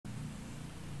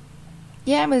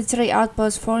Yeah, military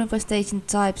outpost, foreign infestation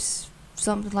types,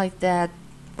 something like that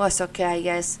was okay, I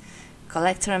guess.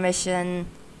 Collector mission,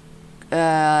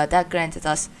 that granted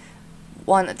us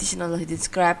one additional hidden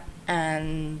scrap,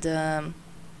 and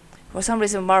for some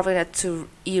reason Marvel had to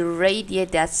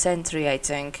irradiate that sentry, I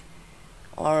think,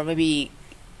 or maybe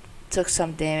took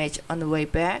some damage on the way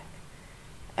back.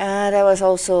 That was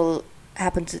also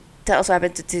happened to that also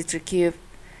happened to T3 Cube,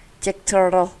 Jack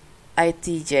Turtle,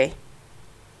 ITJ.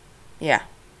 Yeah,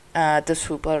 the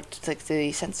swooper to take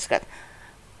the sentry scrap.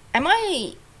 Am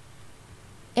I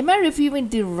am I reviewing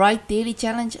the right daily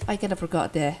challenge? I kind of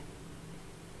forgot there.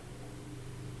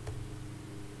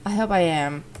 I hope I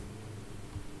am.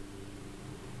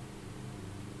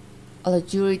 Although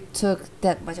jury took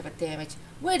that much of a damage.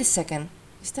 Wait a second.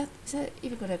 Is that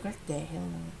even gonna correct there? Hell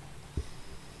no.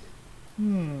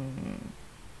 Hmm.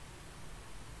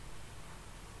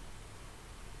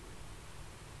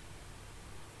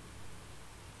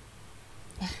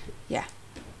 Yeah.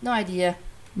 No idea.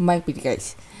 Might be the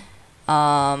case.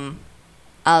 Um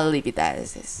I'll leave it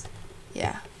as is.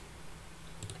 Yeah.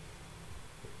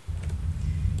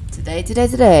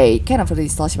 Today. Kind of for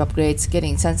these starship upgrades,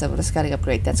 getting sense of the scouting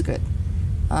upgrade, that's good.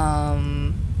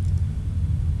 Um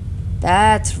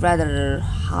That's rather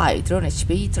high. Drone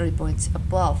HP 30 points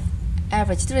above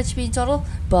average 3 HP in total,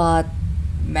 but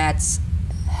Matt's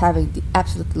having the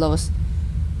absolute lowest.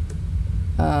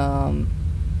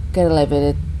 Get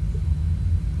elevated.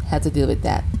 Had to deal with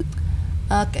that.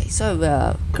 Okay,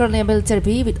 so currently a military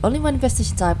B with only one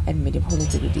investigation type and medium hull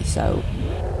integrity, so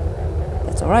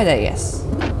that's alright, I guess.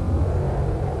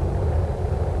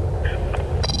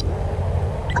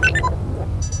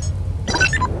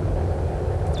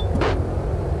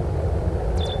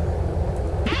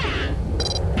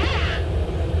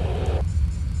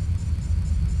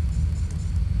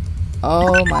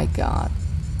 Oh my god.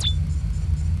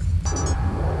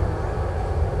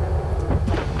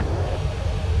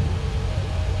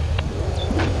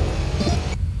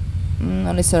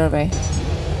 Only survey.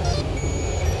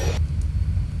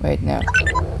 Wait, no.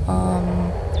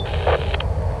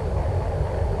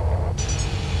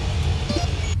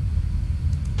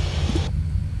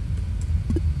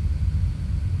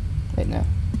 Wait, no.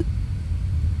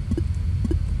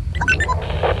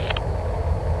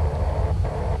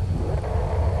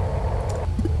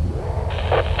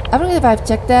 I don't know if I've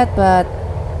checked that, but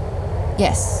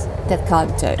yes, that can't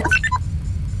be it.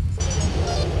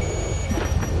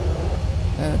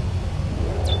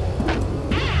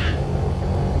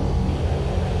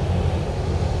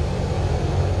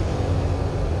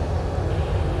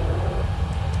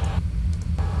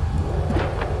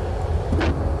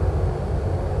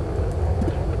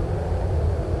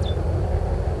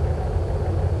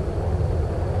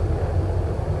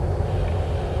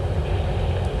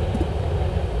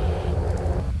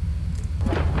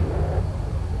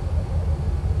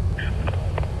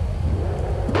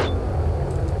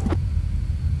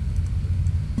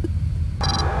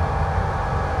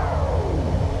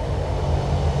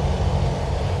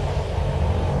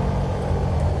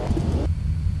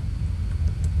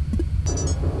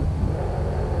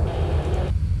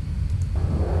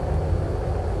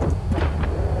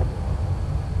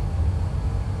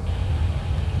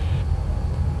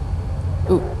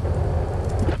 Ooh.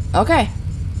 Okay.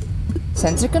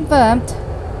 Sensor confirmed.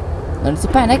 No need to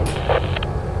panic.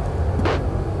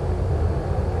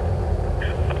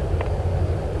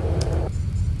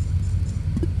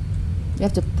 We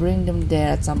have to bring them there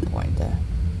at some point there.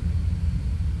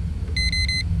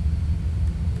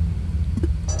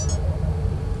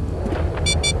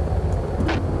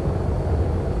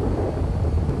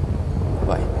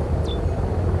 Boy.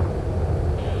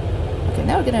 Okay,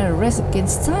 now we're gonna race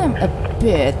against time a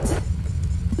bit.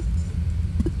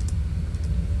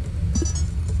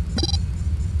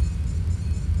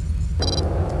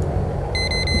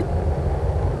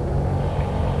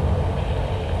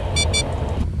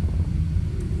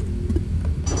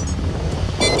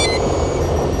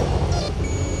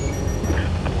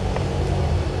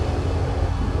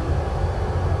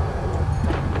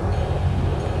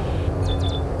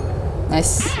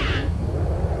 Nice.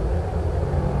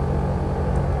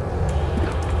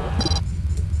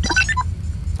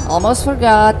 Almost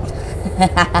forgot.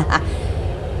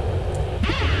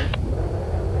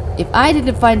 If I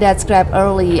didn't find that scrap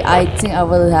early, I think I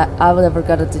would have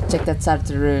forgotten to check that side of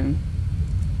the room.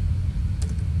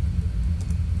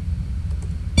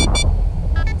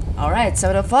 Alright,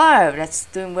 705. That's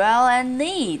doing well and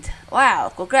neat.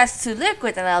 Wow, congrats to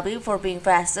Liquid and LB for being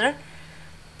faster.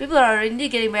 People are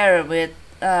indeed getting better with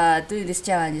doing these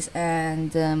challenges,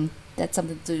 and that's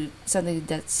something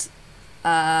that's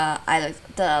that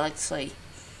actually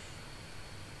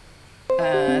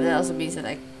that also means that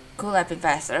I could have been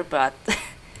faster, but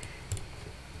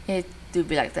it do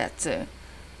be like that too.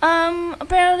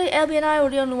 Apparently LB and I were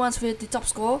the only ones with the top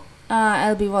score.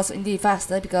 LB was indeed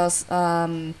faster because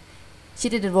she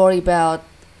didn't worry about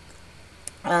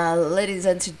letting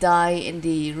Zen die in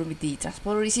the room with the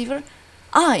transport receiver.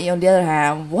 I, on the other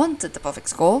hand, wanted the perfect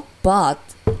score, but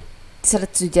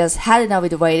decided to just had enough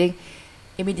with the waiting.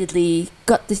 Immediately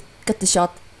got the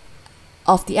shot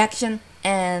of the action,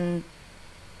 and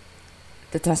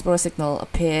the transport signal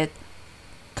appeared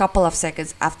couple of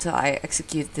seconds after I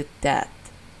executed that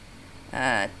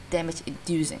damage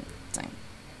inducing thing.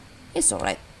 It's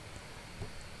alright.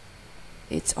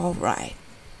 It's alright.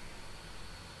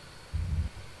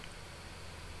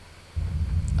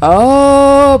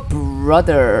 Oh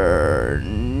brother,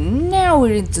 now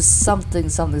we're into something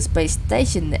space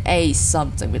station A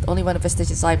something with only one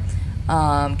infestation site,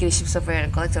 getting ship software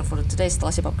and collector for today's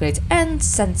starship upgrades, and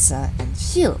sensor and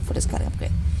shield for this kind of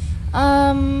upgrade.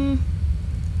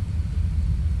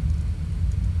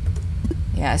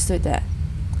 Yeah, let's do it there.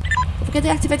 Don't forget to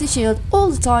activate the shield all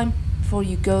the time before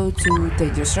you go to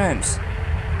dangerous rooms.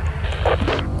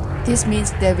 This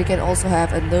means that we can also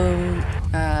have a no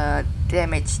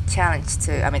damage challenge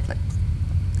too. I mean, like,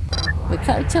 what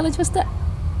kind of challenge was that?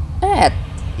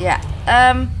 Yeah.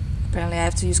 Apparently I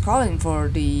have to use calling for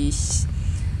the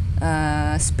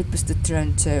speed booster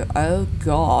turn too. Oh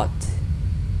god.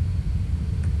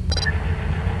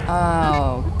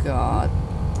 Oh god.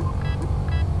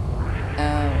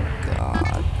 Oh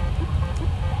god.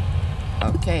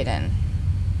 Okay then.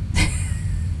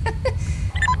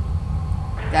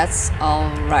 That's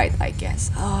alright, I guess.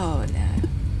 Oh no.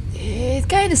 It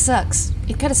kinda sucks.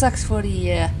 It kinda sucks for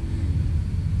the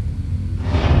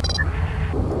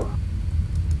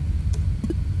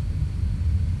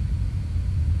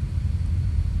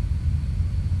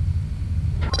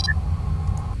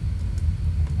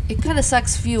it kinda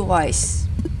sucks view-wise.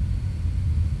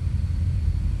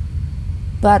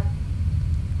 But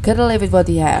gotta live with what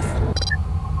you have.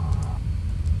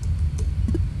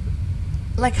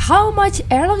 Like, how much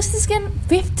airlocks is this game?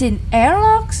 15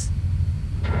 airlocks?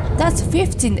 That's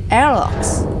 15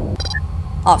 airlocks.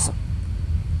 Awesome.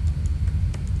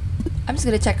 I'm just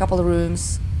gonna check a couple of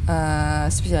rooms,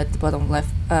 especially at the bottom left,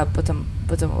 bottom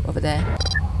over there,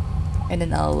 and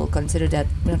then I'll consider that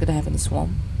we're not gonna have any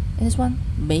swarm in this one.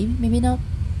 Maybe not.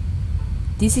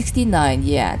 D69,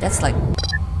 yeah, that's like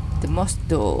the most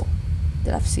dull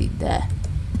that I've seen there.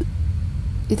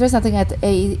 If there's nothing at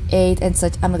A8 and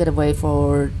such, I'm not gonna wait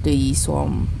for the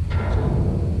swarm,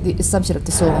 the assumption of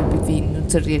the swarm between room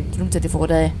 30 and room 34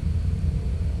 there.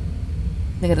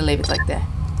 I'm gonna leave it like that.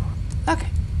 Okay.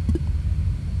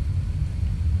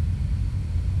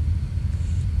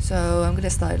 So I'm gonna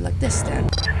start like this then.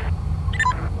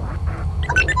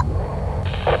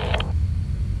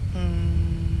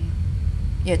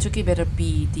 Yeah, Chucky better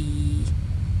be the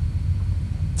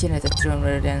generator drone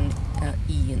rather than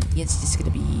Ian. Ian's just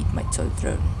gonna be my toy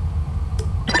drone.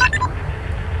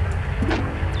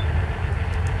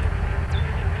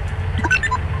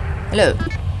 Hello.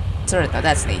 Sorry, now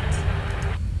that's neat.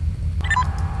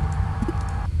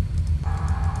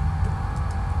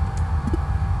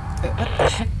 Wait, what the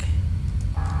heck?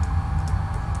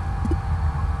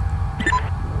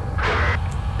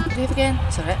 What do you have again?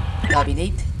 Sorry, that'll be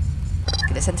neat.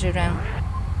 Get a sentry round.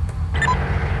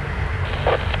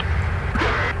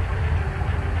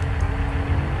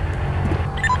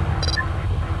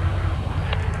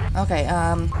 Okay,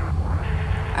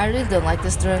 I really don't like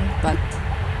this drone, but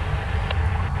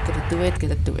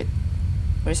gotta do it.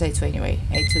 Where's A2 anyway?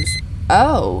 A2's.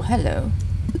 Oh, hello.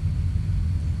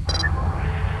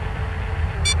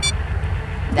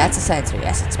 That's a sentry,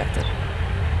 as expected.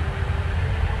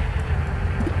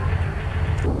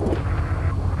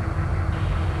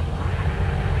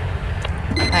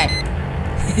 Hi.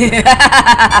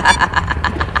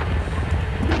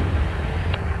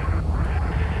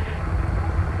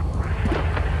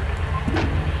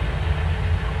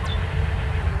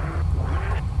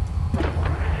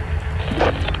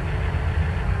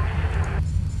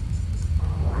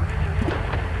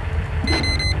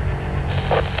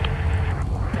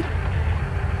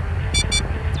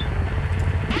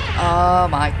 Oh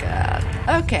my god.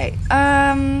 Okay,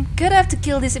 gonna have to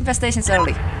kill these infestations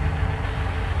early.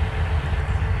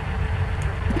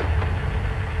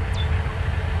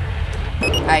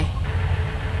 Hi.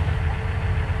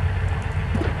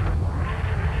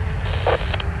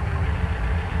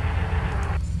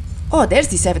 Oh, there's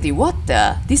D70. What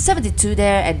the? D72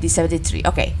 there and D73.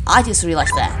 Okay, I just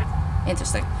realized that.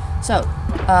 Interesting. So,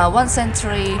 1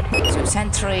 sentry, 2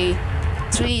 sentry,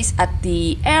 3 is at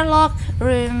the airlock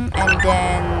room, and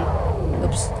then,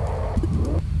 oops,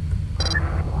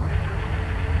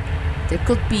 there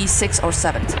could be 6 or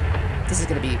 7. This is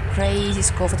gonna be a crazy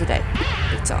score for today,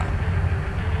 big time.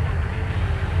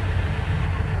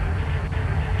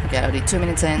 Okay, already 2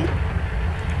 minutes in.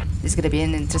 This is gonna be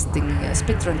an interesting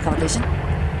speedrun competition.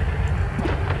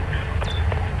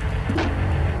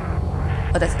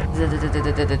 Oh, that's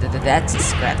a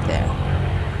scrap there.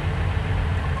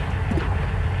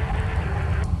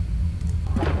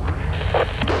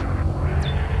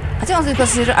 I think also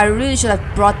consider I really should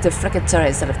have brought the frickin' turret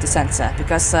instead of the sensor,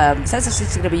 because sensor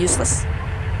is gonna be useless.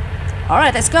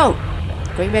 Alright, let's go!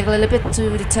 Going back a little bit to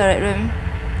the turret room.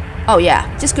 Oh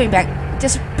yeah, just going back.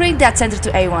 Just bring that sensor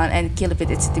to A1 and kill it with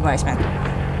its device, man.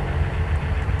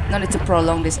 No need to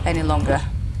prolong this any longer.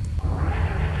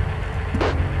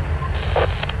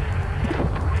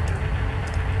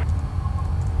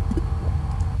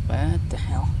 What the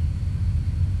hell?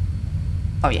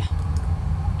 Oh yeah.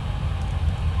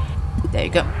 There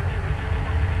you go.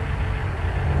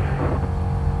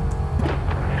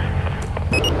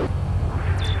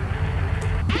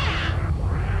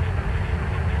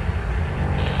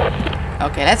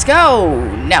 Okay, let's go!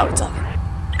 Now we're talking.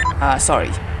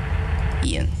 Sorry,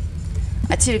 Ian.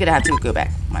 I think you're gonna have to go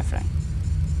back, my friend.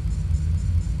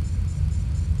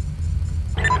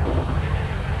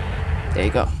 There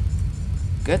you go.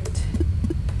 Good.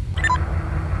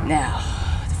 Now,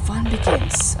 the fun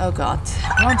begins. Oh god.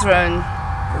 Wrong drone.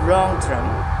 Wrong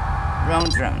drone. Wrong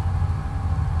drone.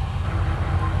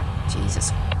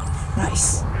 Jesus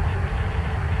Christ.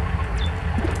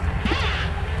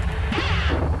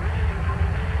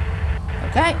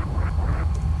 Okay.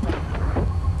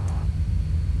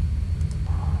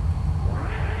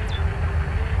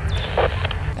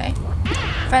 Okay.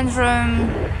 Fence room.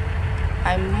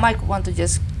 I might want to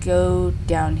just go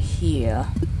down here.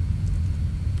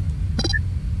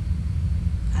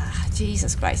 Ah,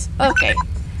 Jesus Christ. Okay.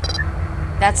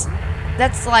 That's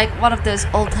like one of those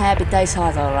old habit dies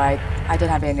hard, alright. I don't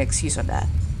have any excuse on that.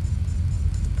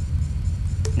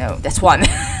 No, that's one.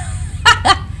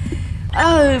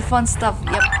 Oh, fun stuff.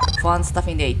 Yep, fun stuff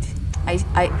indeed.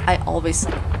 I always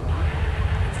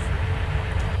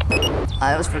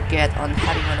forget on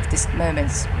having one of these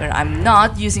moments where I'm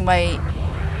not using my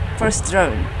first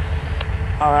drone.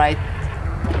 Alright.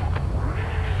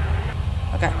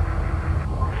 Okay.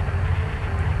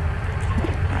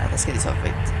 Alright, let's get this over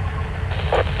with.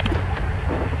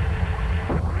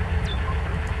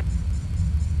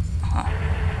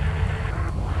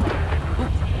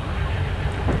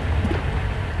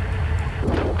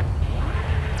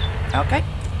 Okay.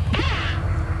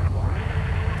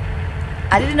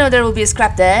 I didn't know there would be a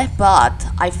scrap there, but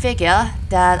I figure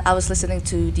that I was listening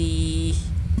to the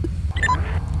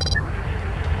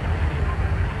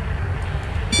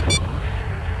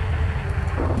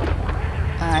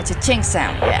it's a chink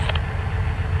sound, yeah.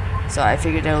 So I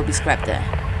figured there will be scrap there.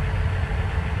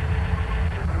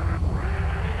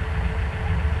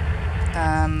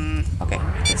 Okay,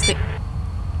 let's see.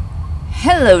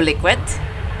 Hello, Liquid.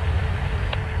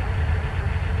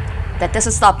 That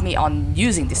doesn't stop me on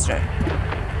using this drone.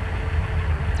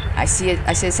 I see it.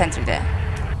 I see a sentry there.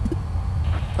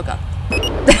 Oh god.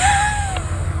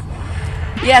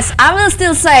 Yes, I will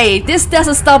still say this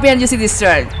doesn't stop me on using this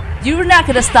drone. You're not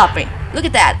gonna stop me. Look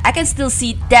at that. I can still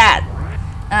see that.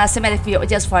 Semantic view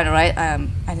just fine, alright. I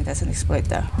think that's an exploit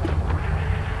though.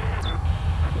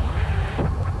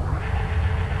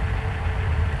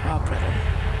 Oh brother,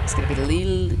 it's gonna be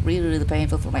really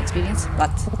painful for my experience,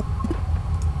 but.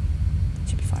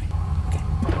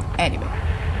 Anyway,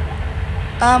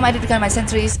 I did count my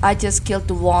sentries. I just killed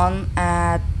the one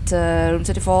at room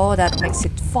 34. That makes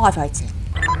it 5, I think.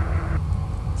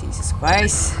 Jesus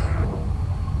Christ.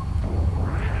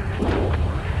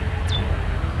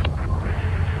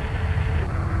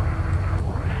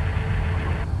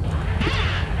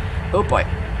 Oh boy.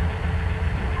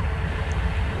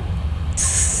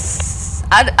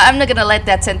 I'm not gonna let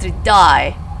that sentry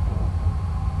die.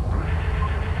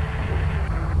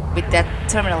 With that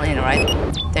terminal in, right?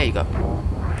 There you go.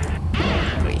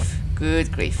 Grief.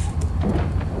 Good grief.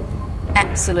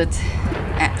 Absolute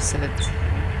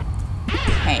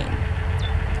pain.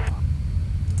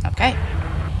 Okay.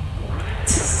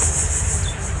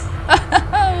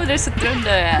 Oh, there's a drone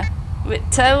there. With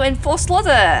tow and 4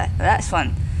 slaughter. That's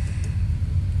fun.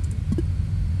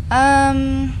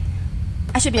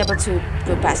 I should be able to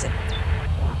go past it.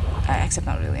 Except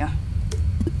not really, huh?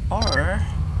 Or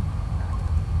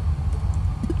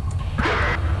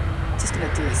just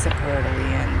gonna do it separately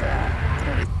and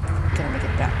Can I make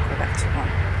it back? Go back to 1.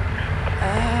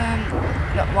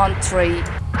 Not 1, 3.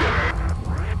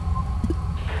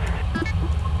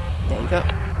 There you go.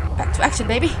 Back to action,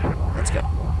 baby. Let's go.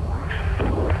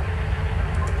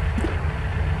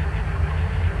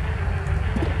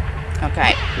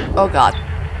 Okay. Oh god.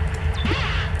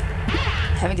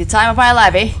 Having the time of my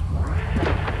life, eh?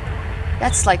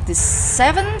 That's like the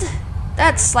 7th?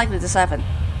 That's likely the 7th.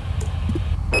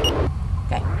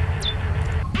 Okay.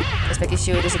 Just making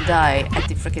sure it doesn't die at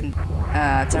the freaking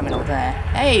terminal there.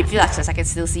 Hey, fuel access, I can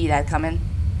still see that coming.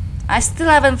 I still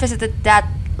haven't visited that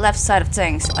left side of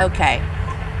things. Okay.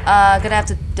 Gonna have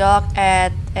to dock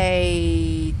at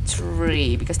a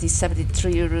 3 because the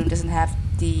 73 room doesn't have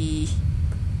the...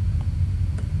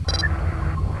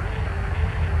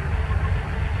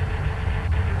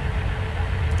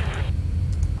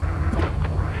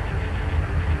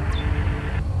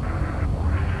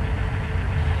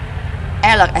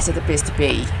 airlock as it appears to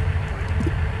be.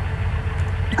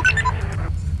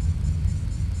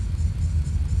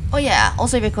 Oh yeah,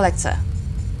 also if you're a collector.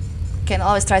 Can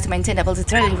always try to maintain ability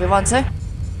training if you want to.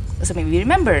 So maybe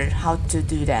remember how to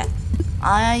do that.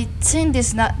 I think this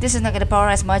is not gonna power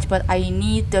as much, but I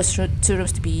need those 2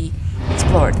 rooms to be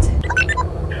explored.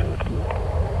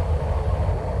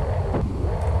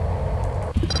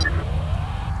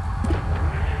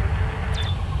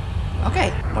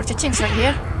 Okay, more cha-chings right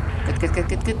here. Good. Good.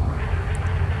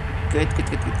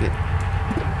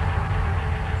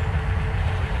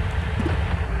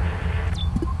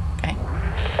 Okay.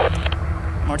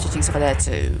 More teachings over there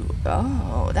too.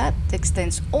 Oh, that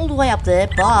extends all the way up there,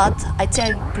 but I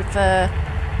think I prefer...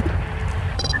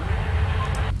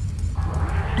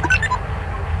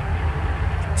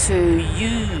 to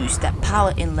use that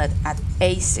power inlet at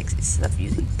A6 instead of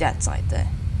using that side there.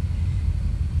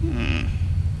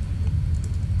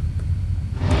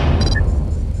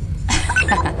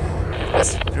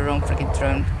 That's the wrong freaking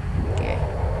drone. Okay,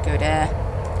 go there.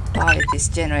 Pilot this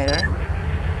generator.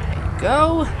 There you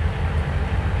go.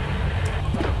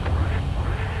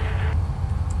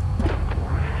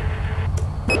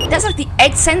 That's like the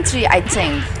 8th century, I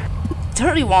think.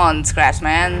 31 scraps,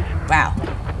 man. Wow.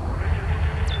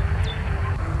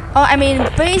 Oh, I mean,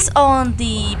 based on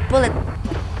the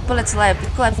bullets left, we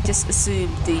could have just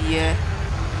assumed the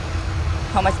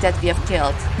how much that we have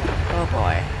killed. Oh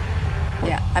boy.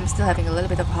 Yeah, I'm still having a little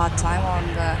bit of a hard time on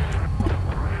the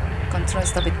control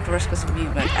stuff with first-person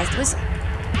view, but at least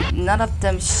none of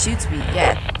them shoots me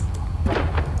yet.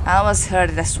 I almost heard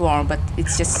it as swarm, but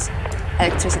it's just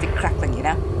electricity crackling, you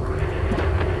know?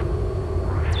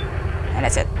 And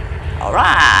that's it.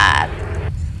 Alright!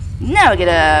 Now we're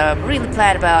gonna really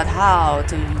plan about how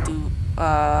to do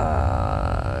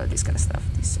this kind of stuff.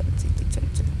 This 17,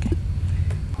 okay.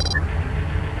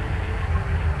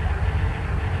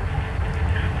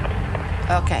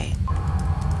 Okay.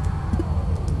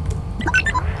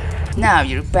 Now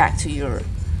you're back to your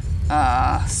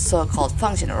so-called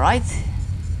function, right?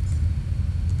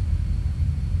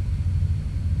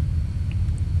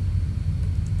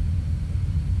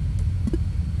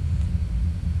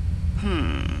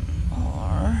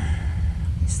 Or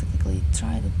let's technically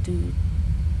try to do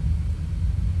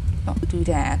not do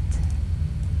that.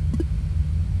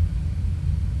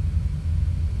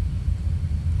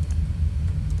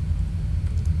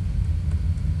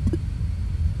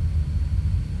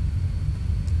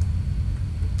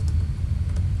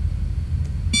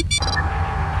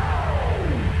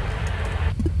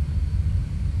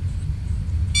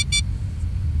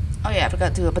 Oh yeah, I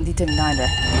forgot to open D29 there.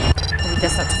 Hopefully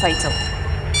that's not fatal.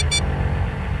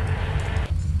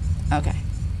 Okay.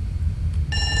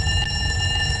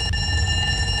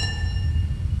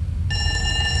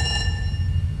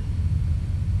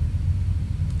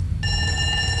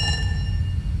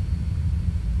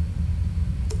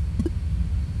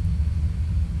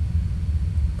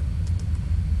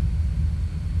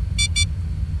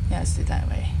 Yeah, let's do it that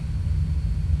way.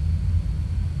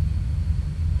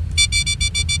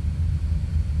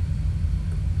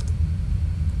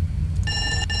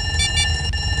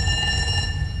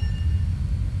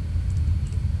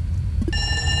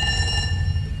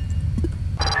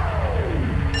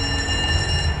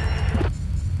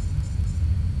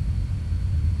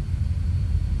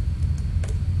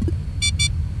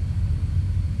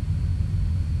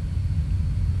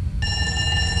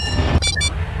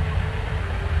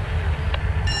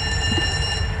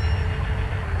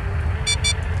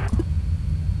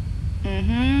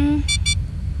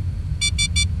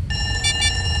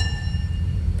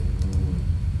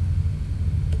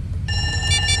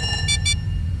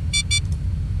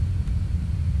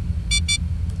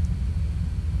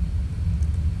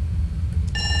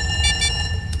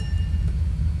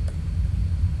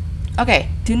 Okay,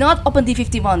 do not open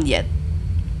D51 yet.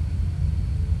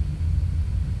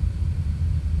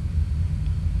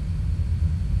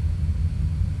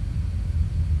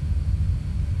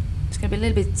 It's gonna be a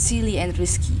little bit silly and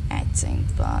risky, I think,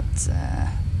 but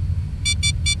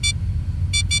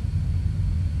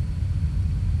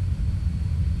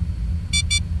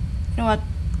you know what?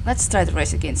 Let's try to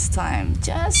race against time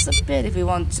just a bit if we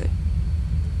want to.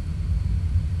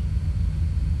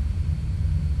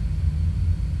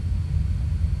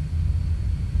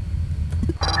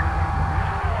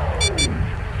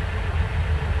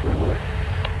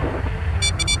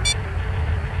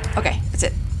 Okay, that's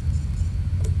it.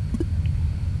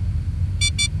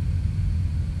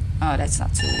 Oh, that's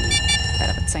not too bad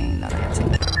of a thing, not a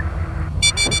thing.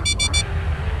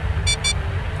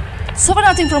 So far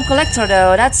nothing from Collector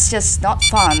though, that's just not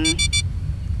fun.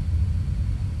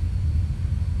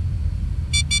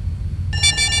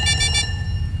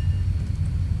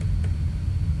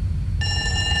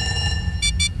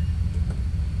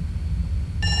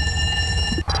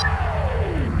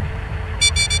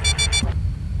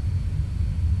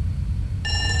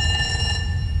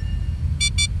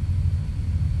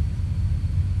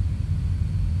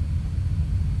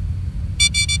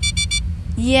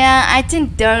 Yeah, I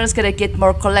think there's gonna get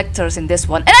more collectors in this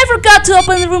one. And I forgot to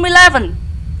open room 11!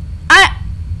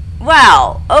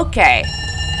 Well, okay.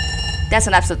 That's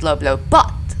an absolute low blow,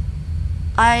 but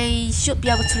I should be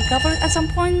able to recover at some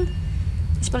point.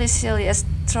 Especially silly as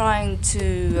trying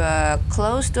to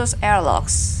close those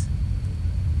airlocks.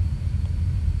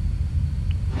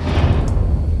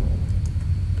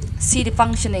 See the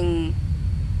functioning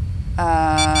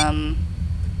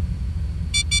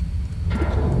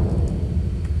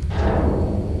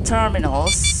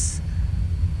terminals,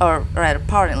 or rather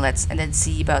power inlets, and then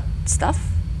see about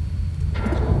stuff.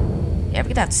 Yeah, we're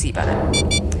gonna have to see about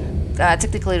it.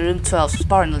 Technically room 12's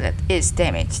power inlet is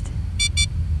damaged.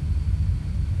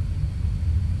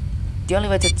 The only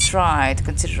way to try to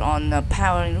consider on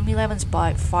powering room 11's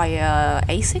by via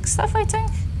ASIC stuff, I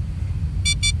think.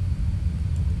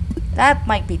 That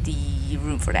might be the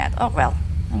room for that. Oh well,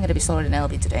 I'm gonna be slower than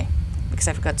LB today because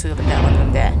I forgot to open that one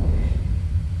room there.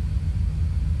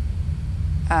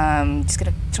 Just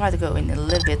gonna try to go in a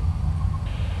little bit.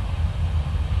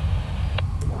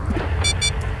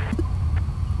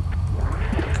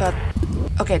 But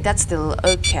okay, that's still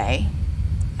okay.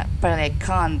 Apparently I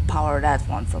can't power that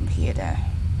one from here though.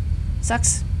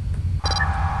 Sucks.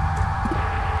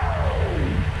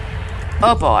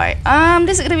 Oh boy.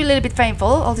 This is gonna be a little bit painful,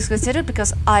 all this considered,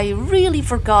 because I really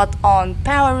forgot on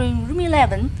powering room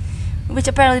 11, which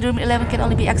apparently room 11 can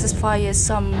only be accessed via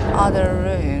some other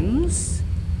rooms.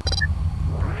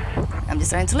 I'm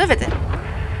just trying to live with it.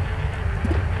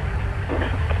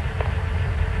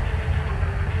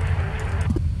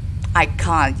 I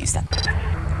can't use that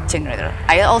generator.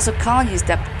 I also can't use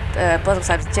that bottom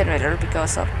side generator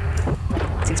because of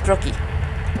things brokey.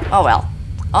 Oh well.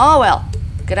 Oh well.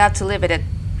 Gonna have to live with it.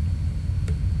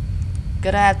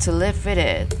 Gonna have to live with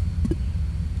it.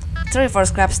 34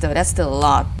 scraps though, that's still a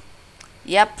lot.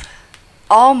 Yep.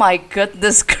 Oh my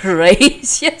goodness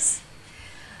gracious.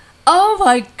 Oh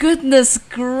my goodness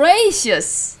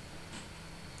gracious!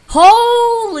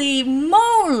 Holy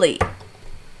moly!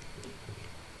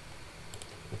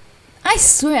 I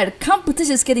swear the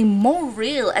competition is getting more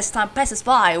real as time passes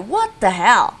by. What the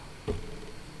hell?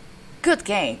 Good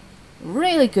game.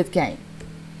 Really good game.